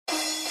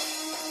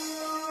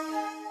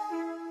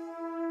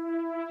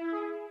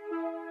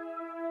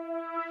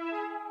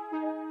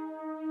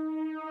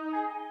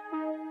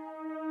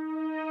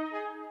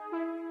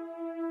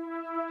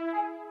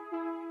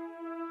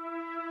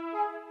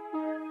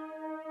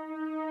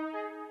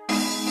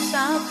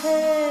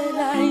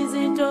Saphela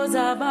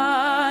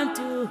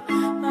Intozabantu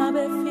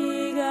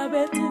mabefika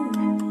bethi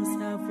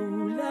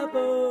musavula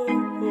bo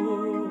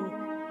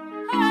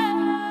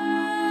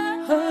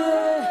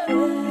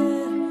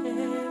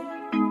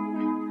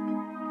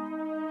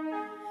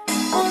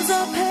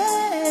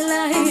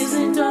Uzophela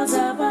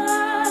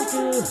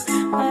Intozabantu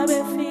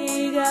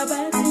mabefika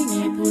bethi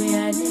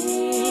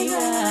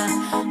ngibuyanika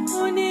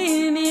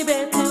unini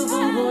bethi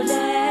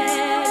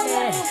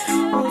vuvulele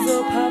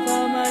uzophapha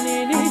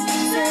manini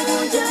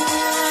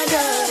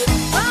sekujala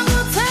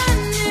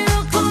Bangutheni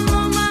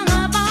ukhuluma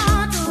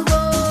ngabantu bo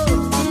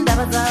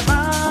indaba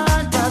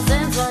zabantu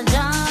azenza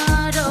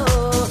njalo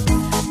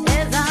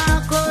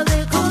ezakho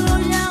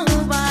zikhulunywa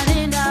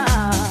ubani na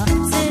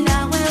sina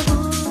kweku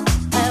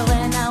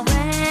wena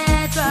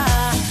wedwa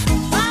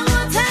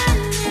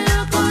Bangutheni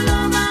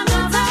ukhuluma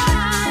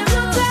ngabantu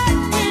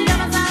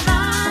indaba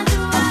zabantu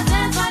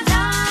azenza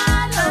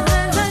njalo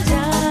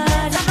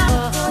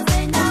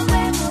sina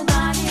kweku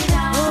ubani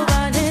na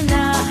ubani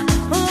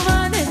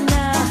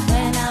na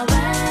wena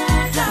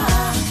wedwa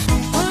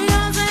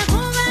uyoze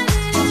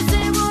kubenini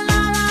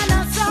sibulala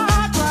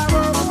nasodwa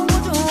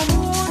umuntu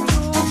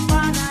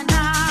ufana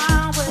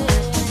nawe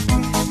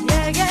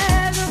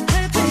yekela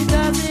uchitha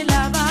igazi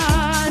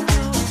labantu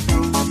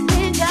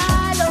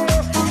injalo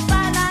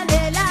efana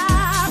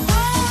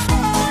lelakho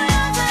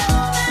uyoze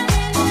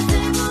kubenini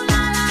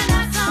sibulala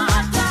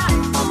nasodwa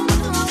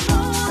umuntu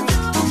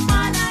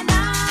ufana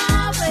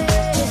nawe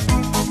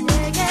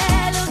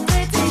yekela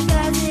uchitha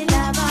igazi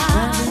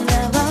labantu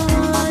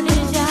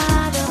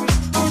injalo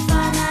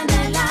efana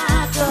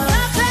lelakho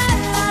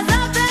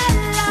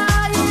Acapella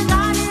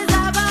ingane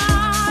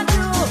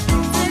zabantu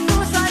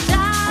zihlushwa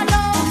njalo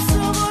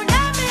ubusuku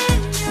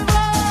nemini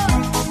bo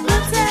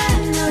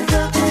utheni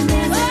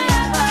uzophemeza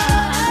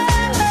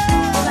yabantu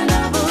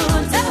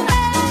banobuntu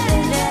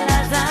indlela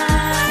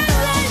zakho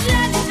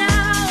endleleni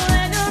nawe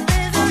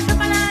nubhizi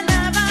uhlupana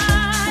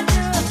nabantu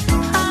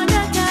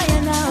awunakhaya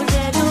nawe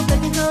ujele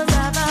ubheke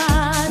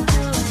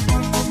Intozabantu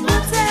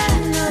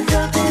utheni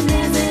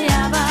uzophemeza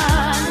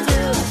yabantu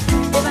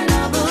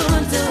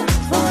banobuntu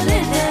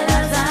indlela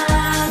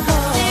zakho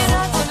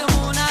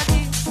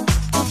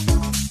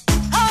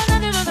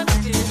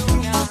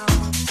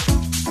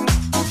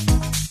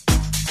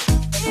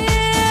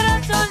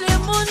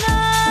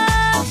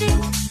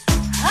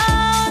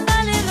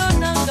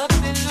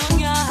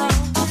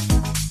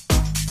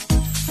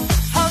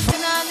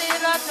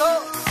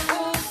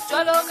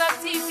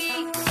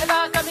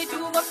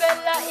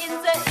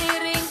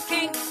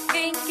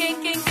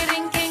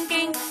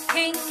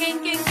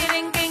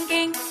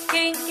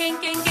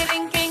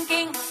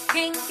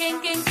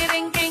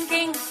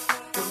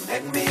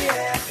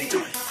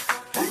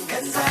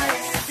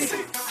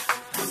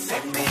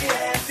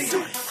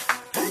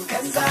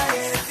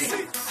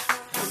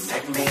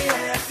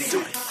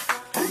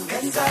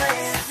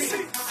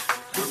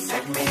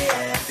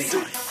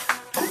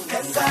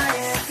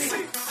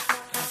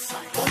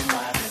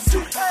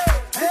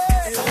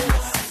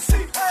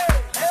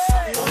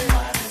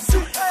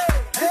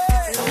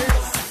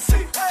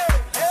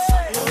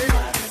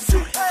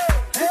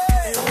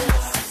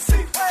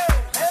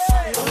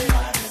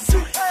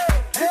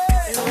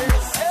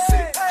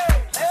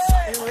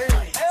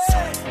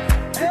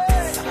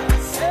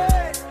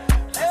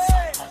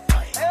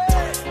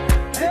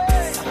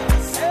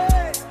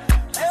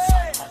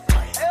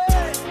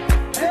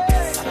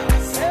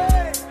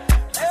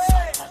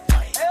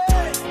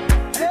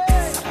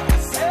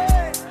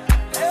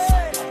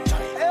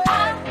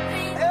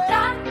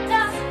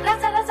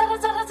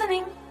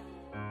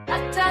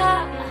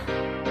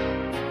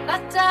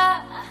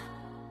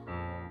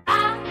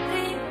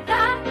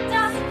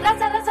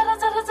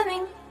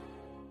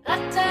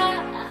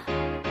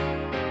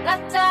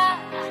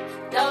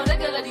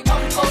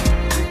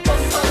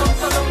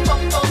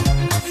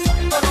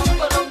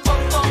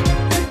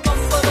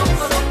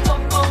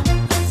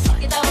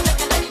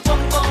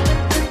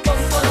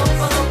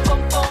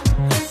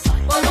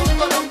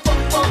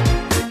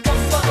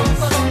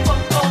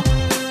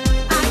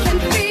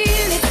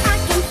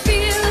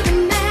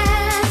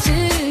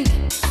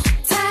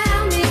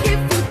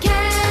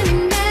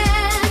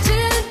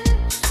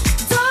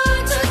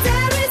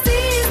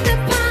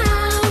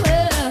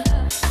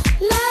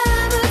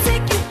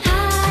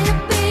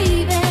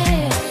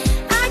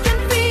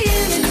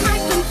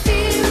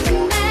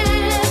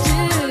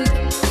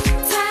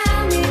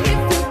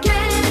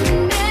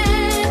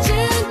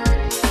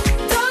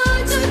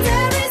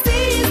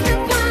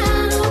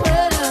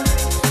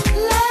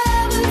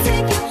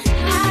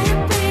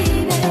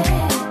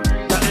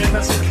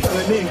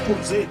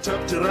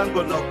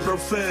Rango no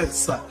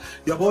Proffessor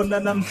yabona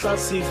namhla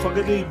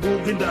sifakele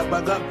ibuku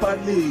indaba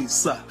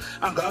kaPalesa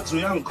angazi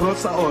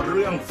uyangikrosa or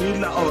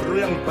uyangifila or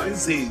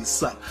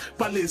uyangibhayizisa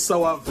Palesa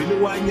wavile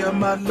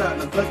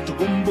wanyamalala kade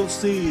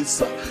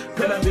kumbusisa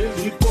phela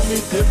leli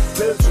komite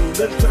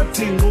phezulu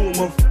elithatha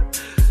inqumo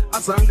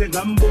azange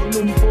ngambona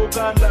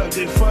umfokala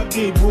ngefaka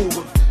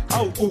ibuko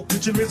awu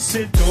ugijima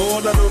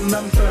isidola lo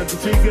namhlanje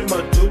ufike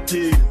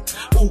emadodeni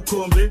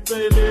ukhombe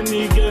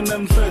eceleni ke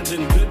namhlanje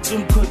ngiphethe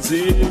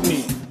umkhozeni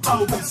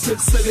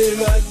awubisekusele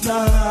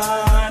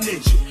kancane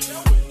nje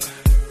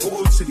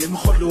ukuthi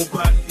ngimholo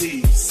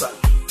uphalisa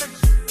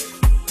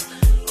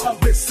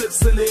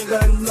awubisekusele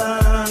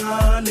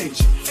kancane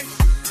nje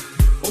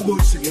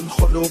ukuthi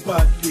ngimholo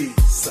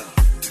uphalisa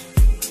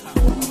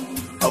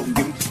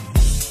awungim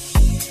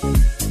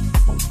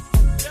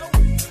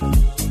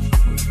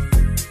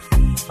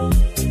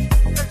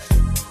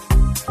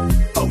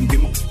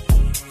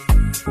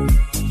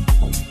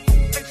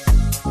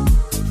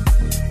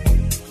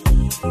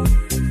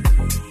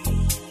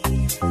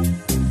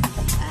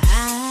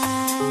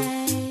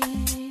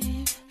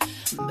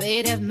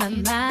Made up my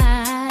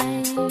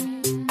mind.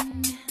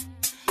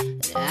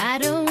 I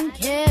don't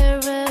care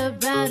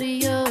about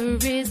your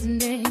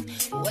reasoning.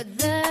 What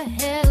the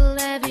hell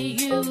have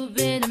you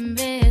been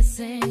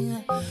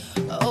missing?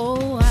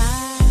 Oh,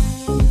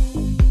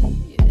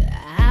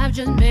 I've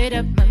just made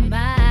up my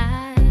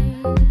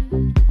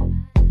mind.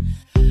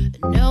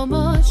 No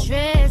more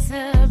stress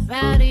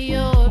about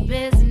your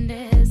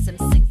business. I'm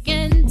sick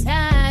and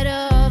tired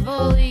of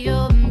all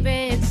your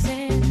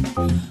mixing.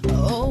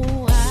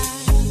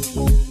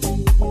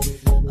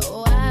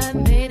 I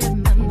made up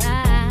my mind.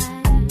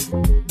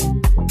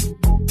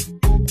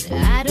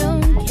 I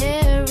don't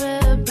care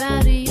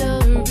about your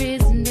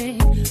reasoning.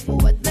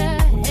 What the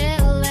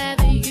hell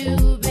have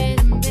you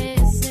been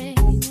missing?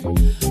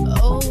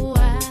 Oh, I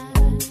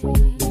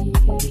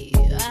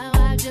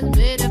just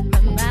made up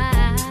my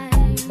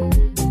mind.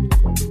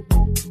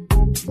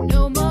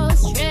 No more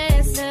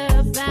stress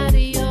about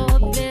your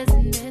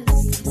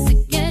business. I'm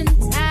sick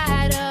and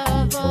tired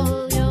of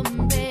all your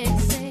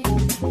mixing.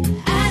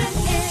 I don't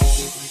care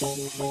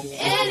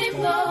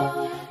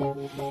anymore.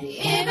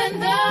 Even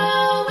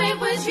though it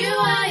was you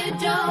I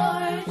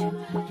adored,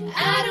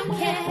 I don't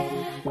care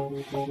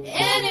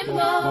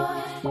anymore.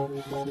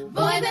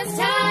 Boy, this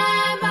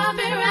time I'll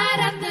be right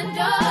at the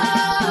door.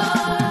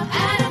 I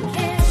don't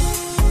care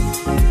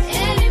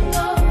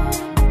anymore.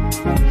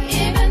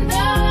 Even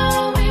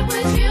though it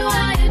was you I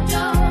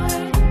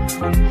adored,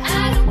 I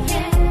don't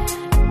care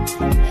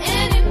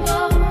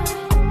anymore.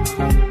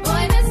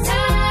 Boy, this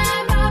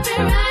time I'll be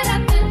right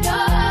at the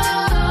door.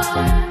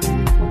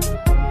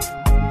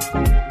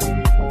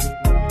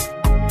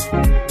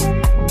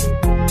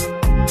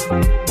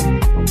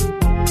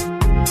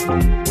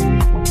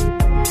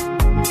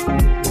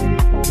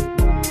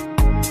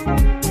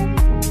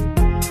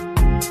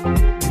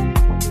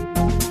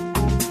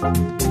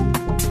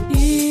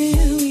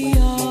 Here we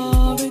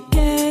are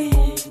again.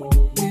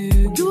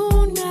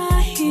 You're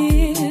not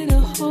here to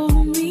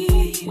hold me.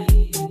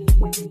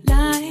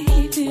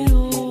 Life ain't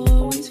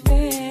always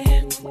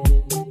fair.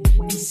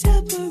 In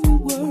separate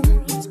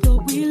worlds, but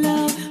we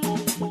love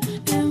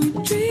and we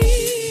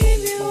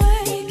dream in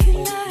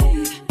waking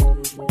life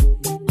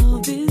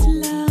of His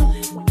love.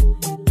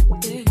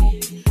 Yeah.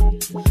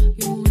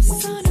 You're a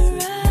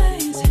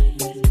sunrise,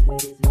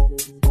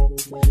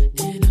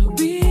 and I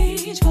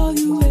reach for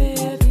you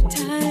every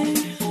time.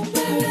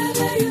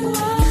 Wherever you are,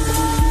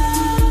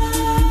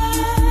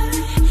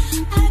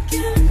 I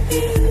can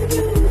feel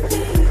you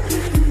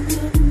thinking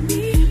of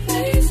me.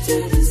 Face to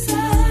the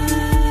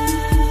side,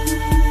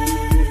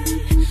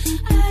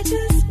 I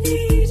just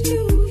need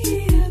you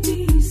here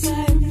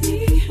beside me.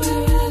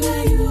 Wherever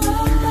you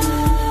are,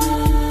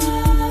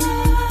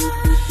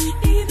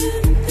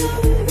 even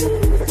though you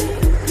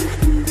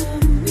think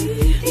of me,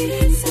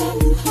 it's so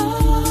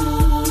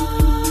hard.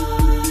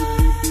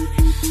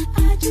 I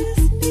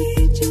just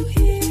need you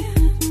here.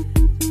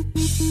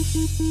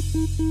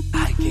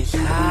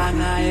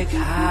 Akilanga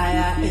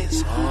ekhaya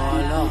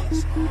izolo.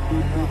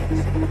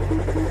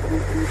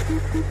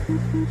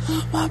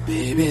 My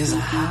baby's a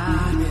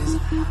hot.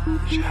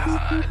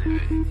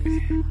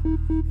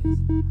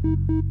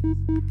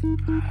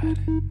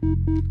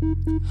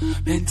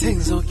 When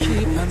things will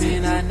keep, I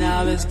mean, I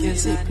now is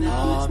kissing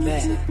all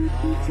bad.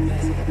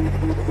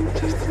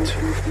 Just the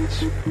two of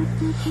us.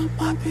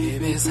 My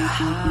baby's a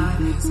hot.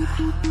 I'm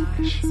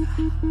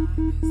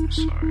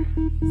sorry.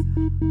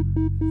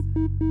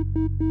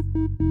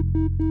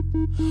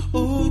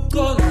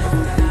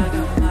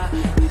 Ukolonga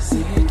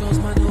izinto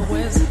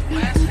zmanoweza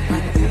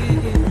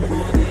mandiki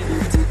mbonile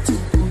mthetho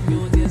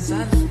kunyo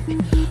ngezandla.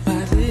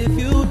 But if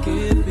you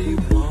give me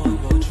one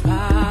more try,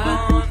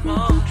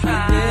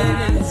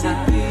 angeke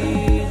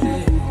ngisaphile.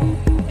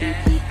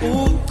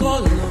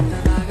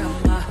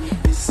 Ukolonga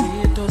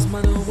izinto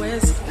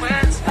zmanoweza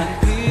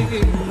mandiki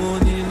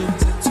mbonile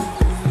mthetho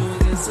kunyo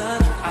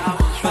ngezandla.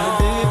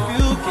 But if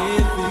you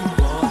give me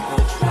one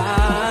more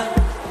try,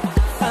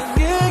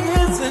 angeke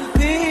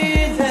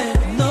ngisaphile.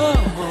 No.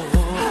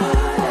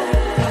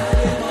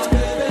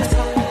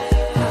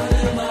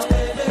 My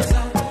baby's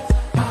out.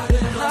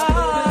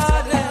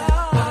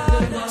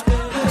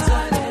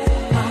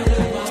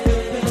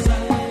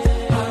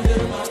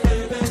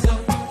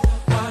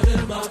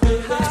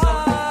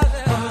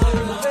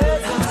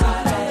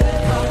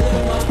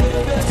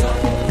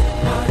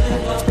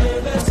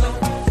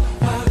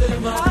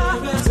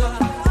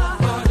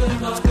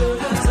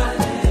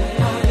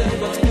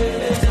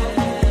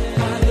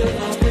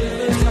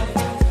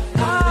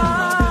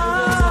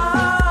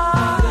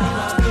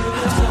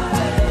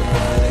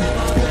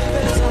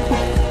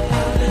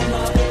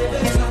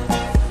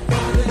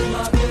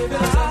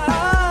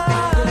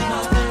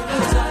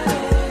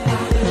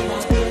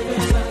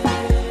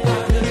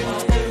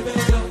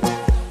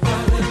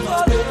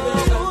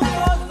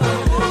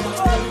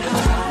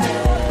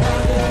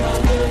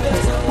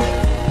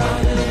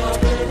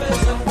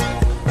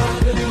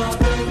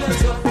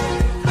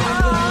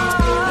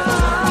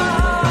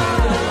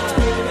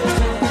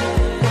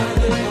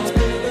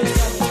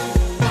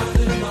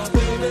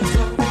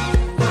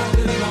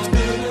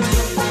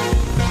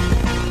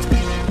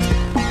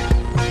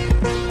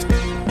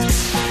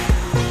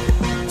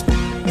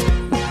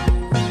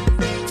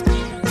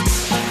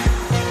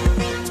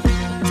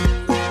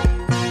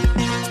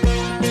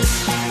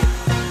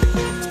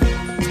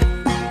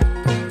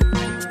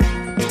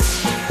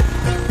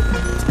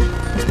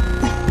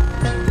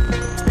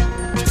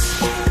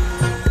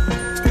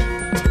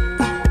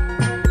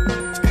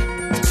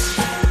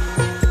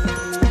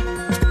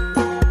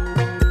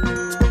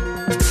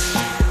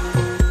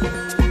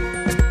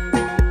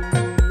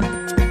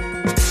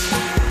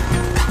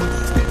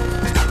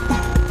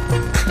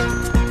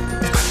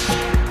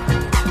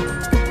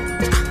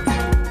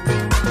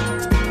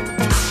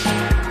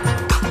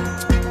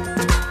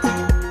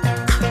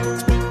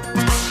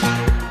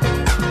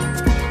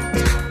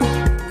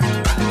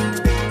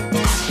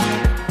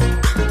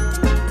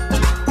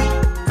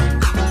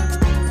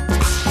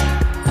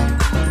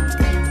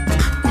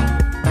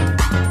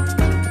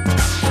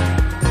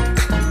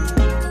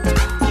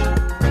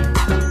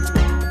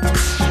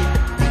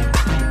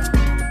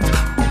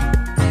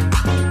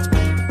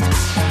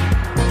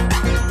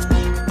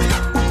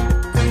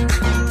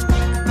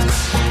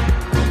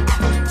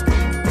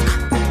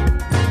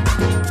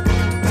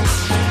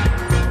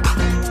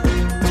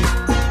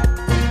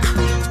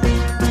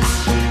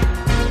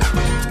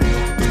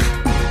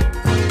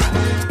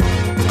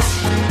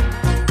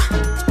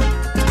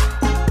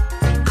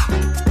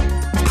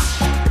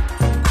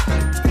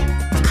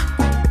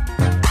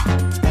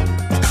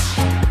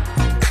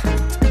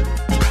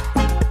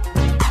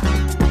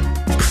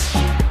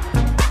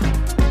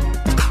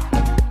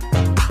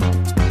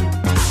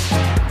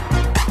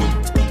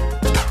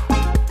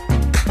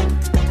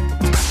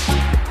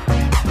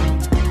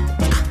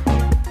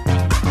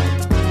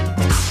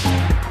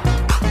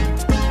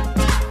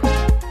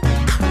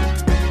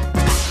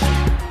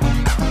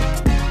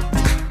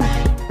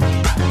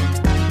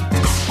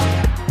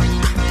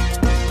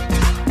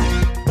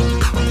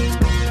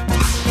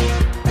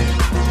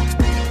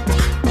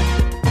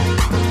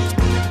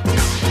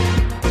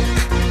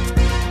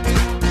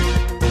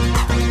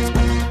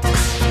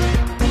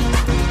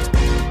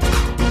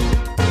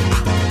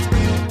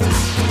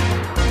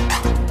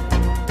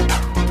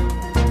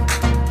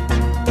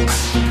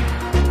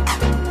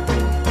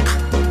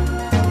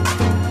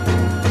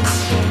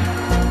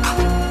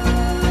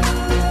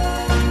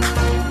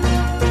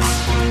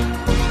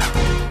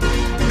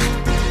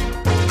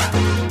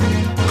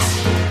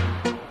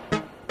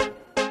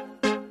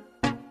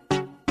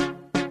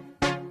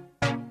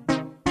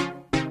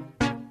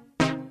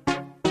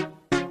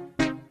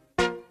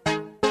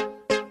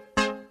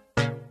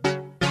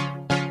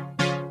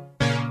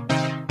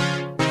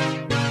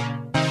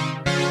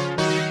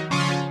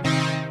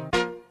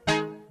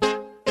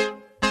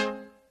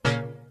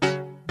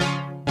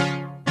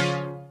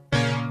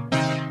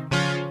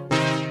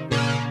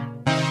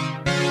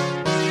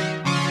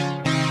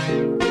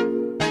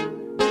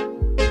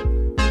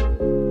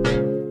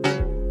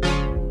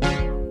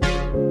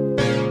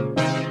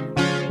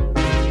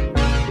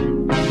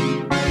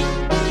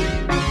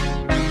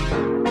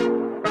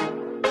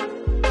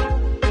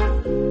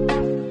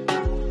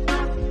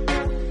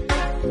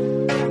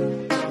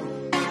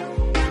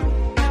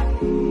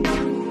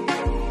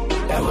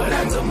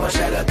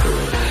 uzomoshala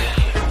good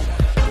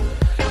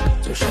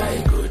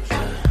Joshaya good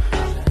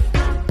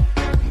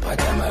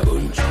Mpata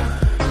mabunja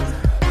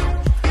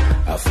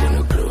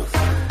Afuna groove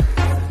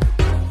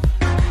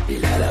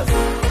Ilala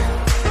vu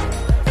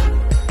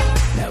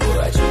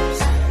Nabo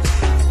ajus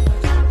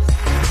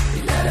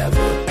Ilala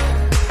vu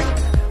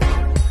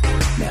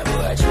Nabo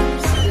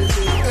ajus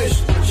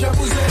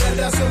Shapuzela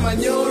dasa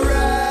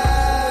manyora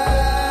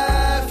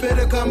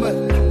Fede kamba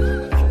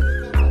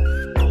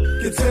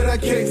Gitera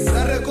case,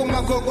 Areko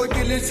Makoko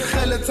Gilis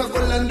Khaleta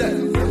London.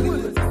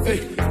 Hey,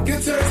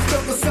 Gitera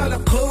stop a sala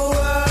coach.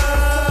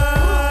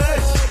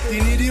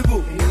 Dinidibu.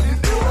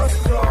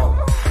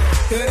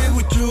 Carry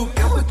with you.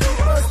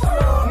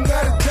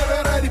 Ngari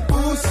Tavera di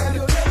boost.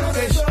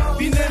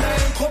 Binena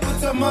and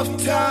Kopata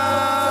Mafta.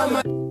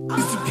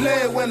 Used to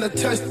play when I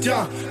touched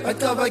down. I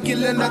thought I get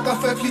a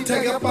fifty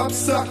take a pop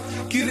suck.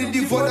 Kiri di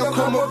voda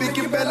come up,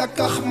 big bella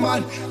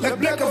Kachman. Like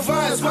black of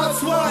eyes,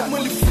 what's what?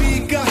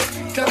 Mulifika.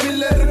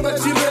 Camila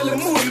Ribachimela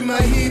movie my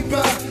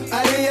hipa. I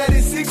had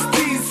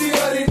 60, see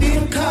already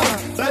in car.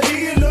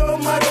 Badi low,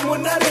 madam,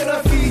 when I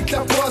Rafika,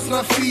 was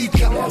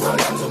Rafika.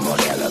 Rowland,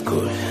 Moshala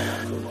good.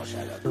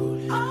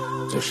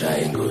 To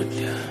shine good.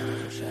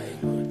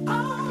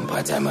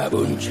 Mpata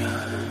mabunja.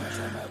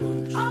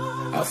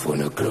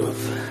 Afuna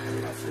groove.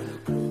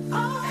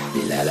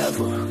 Ilala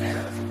vu.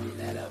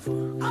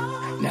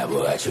 Nabo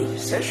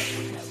achus.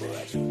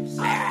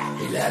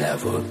 Ilala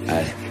vu.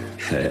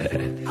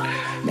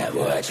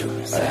 Never I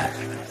choose.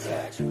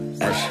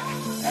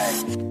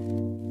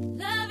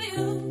 Love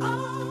you,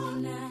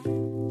 and I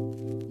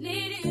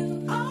need you,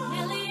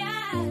 Nelly. I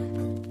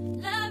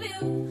love you,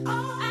 I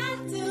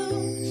do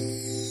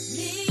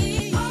need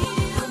you.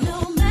 No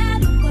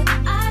matter what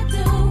I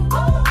do,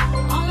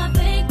 all I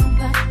think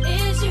about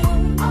is you.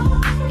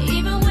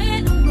 Even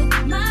when I'm with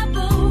my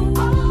boo,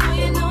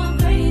 you know I'm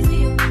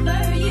crazy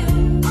over you.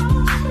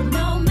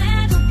 No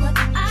matter what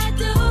I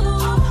do,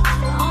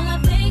 all I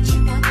think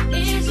about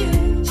is you.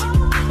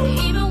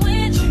 Even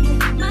when I'm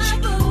with my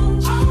boo,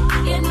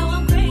 you know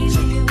I'm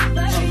crazy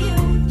over you.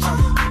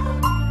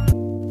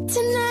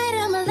 Tonight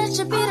I'ma let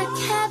you be the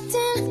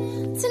captain.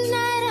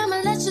 Tonight I'ma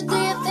let you do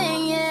your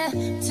thing, yeah.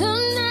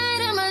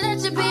 Tonight I'ma let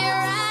you be a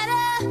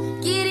rider.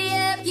 Giddy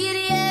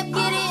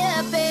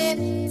up, babe.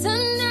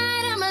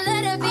 Tonight I'ma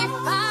let it be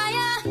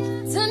fire.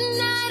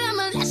 Tonight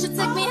I'ma let you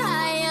take me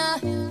higher.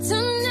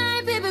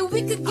 Tonight, baby, we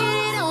could get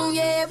it on,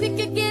 yeah. We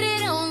could get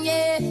it on,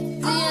 yeah. Do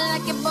you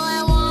like it, boy?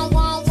 Want,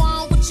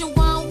 what you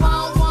want.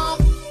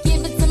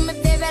 Give it to me,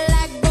 baby,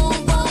 like boom,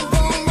 boom,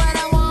 boom. What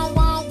I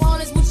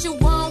want is what you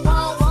want.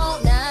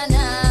 Nah,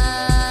 nah.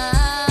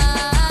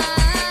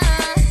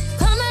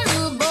 Come here,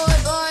 rude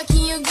boy,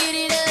 can you get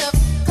it up?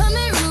 Come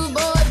here, rude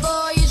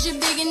boy, is you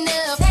big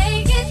enough?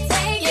 Take it,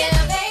 yeah,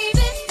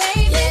 baby,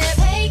 yeah,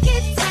 take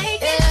it,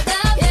 yeah,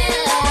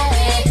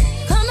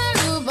 come here,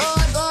 rude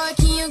boy,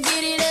 can you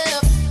get it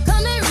up?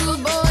 Come here,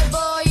 rude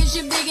boy, is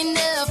you big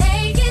enough?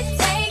 Take it,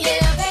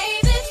 yeah,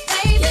 baby,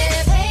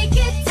 yeah, take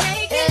it,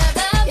 yeah,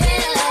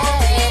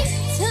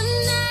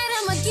 tonight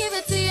I'ma give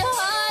it to you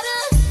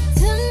harder.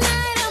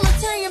 Tonight I'ma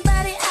turn your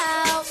body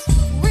out.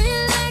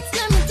 Relax,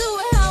 let me do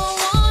it how I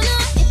wanna.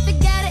 If you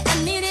got it, I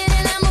need it,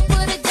 and I'ma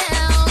put it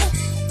down.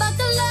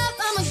 Buckle up,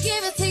 I'ma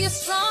give it to you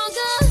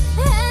stronger.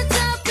 Heads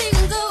up, we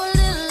can go a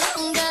little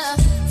longer.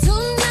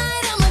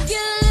 Tonight I'ma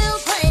get a little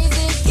crazy,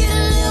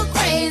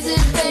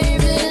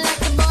 baby. Like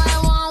the boy, I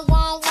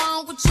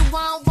want, what you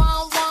want.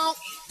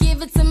 Give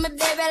it to me,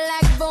 baby,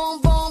 like boom,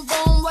 boom,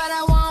 boom. What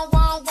I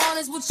want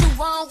is what you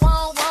want.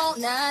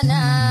 Nah, nah.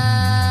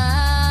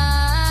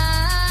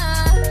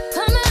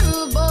 Come here,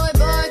 rude boy,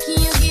 can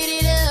you get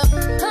it up?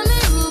 Come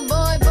here, rude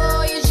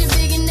boy, is you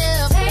big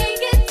enough?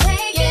 Take it,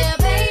 yeah,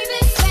 baby,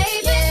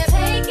 yeah,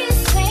 take it,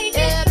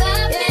 yeah,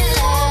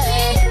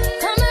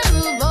 come here,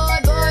 rude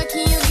boy,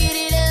 can you get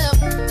it up?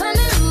 Come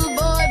here, rude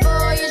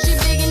boy, is you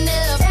big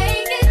enough?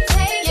 Take it,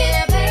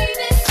 yeah,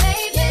 baby,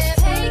 yeah,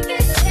 take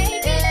it,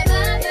 yeah,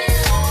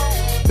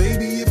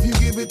 Baby, if you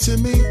give it to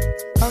me,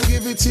 I'll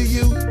give it to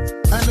you.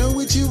 I know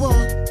what you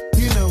want,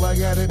 you know I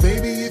got it.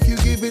 Baby, if you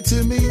give it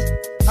to me,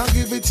 I'll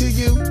give it to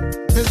you.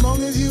 As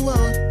long as you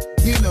want,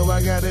 you know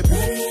I got it.